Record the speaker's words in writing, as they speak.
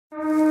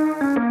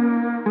Hey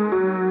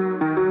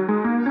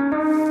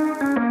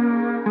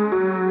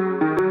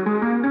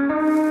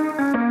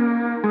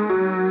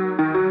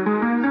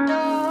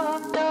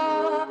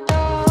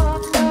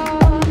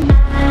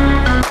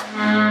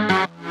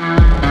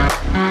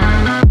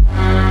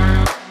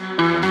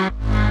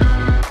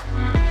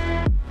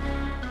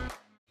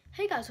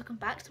guys, welcome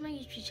back to my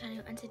YouTube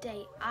channel, and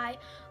today I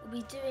will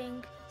be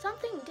doing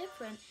something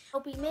different. I'll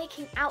be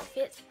making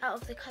outfits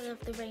out of the colour of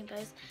the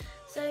rainbows.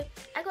 So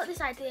I got this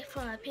idea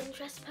from a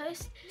Pinterest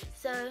post,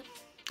 so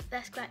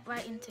let's get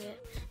right into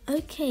it.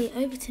 Okay,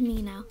 over to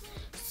me now.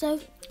 So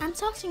I'm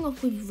starting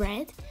off with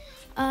red.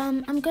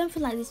 I'm going for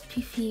like this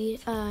poofy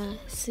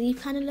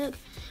sleeve kind of look,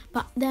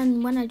 but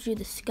then when I drew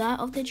the skirt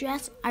of the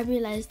dress, I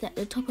realised that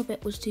the top of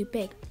it was too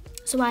big.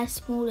 So I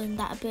smallened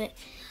that a bit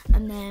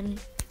and then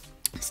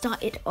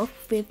started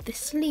off with the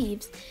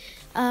sleeves.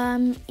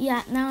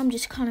 Yeah, now I'm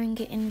just colouring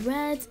it in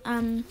red.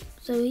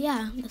 So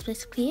yeah, that's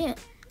basically it.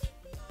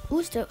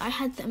 Also, I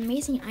had the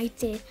amazing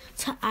idea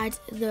to add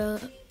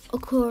the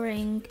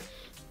occurring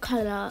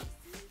colour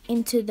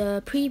into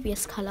the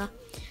previous colour.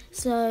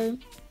 So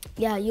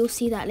yeah, you'll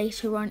see that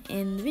later on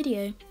in the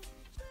video.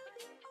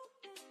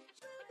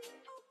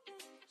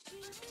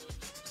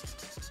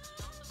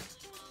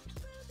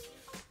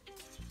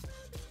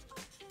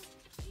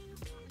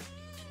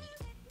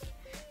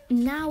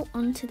 Now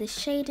onto the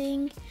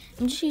shading.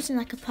 I'm just using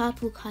like a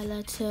purple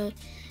colour to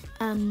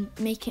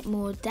make it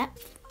more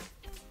depth.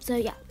 So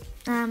yeah,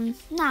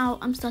 now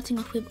I'm starting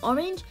off with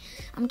orange.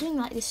 I'm doing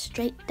like this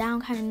straight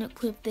down kind of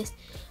look with this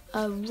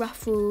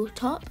ruffle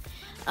top.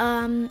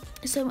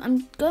 So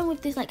I'm going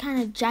with this like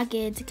kind of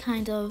jagged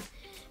kind of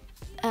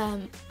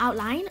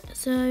outline.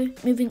 So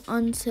moving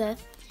on to,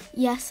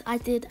 yes, I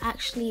did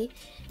actually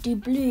do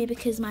blue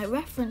because my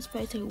reference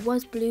photo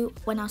was blue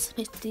when I was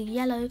supposed to do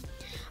yellow.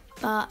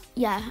 But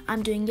yeah,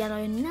 I'm doing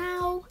yellow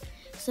now.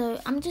 So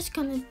I'm just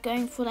kind of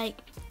going for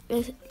like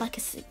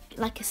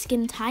a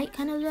skin tight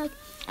kind of look.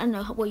 I don't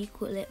know what you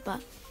call it,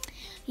 but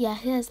yeah,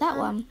 here's that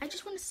one. I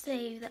just want to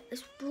say that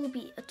this will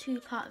be a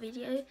two-part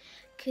video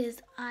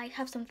because I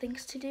have some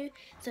things to do.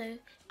 So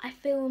I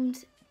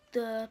filmed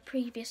the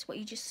previous what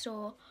you just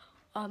saw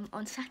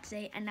on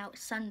Saturday, and now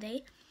it's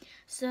Sunday.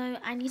 So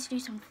I need to do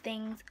some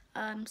things.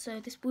 So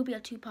this will be a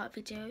two-part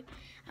video.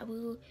 I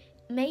will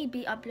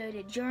maybe upload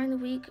it during the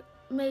week,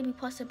 maybe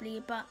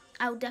possibly, but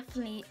I'll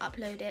definitely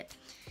upload it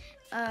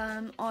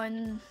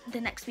on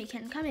the next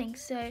weekend coming.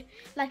 So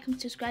like and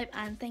subscribe,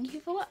 and thank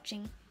you for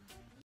watching.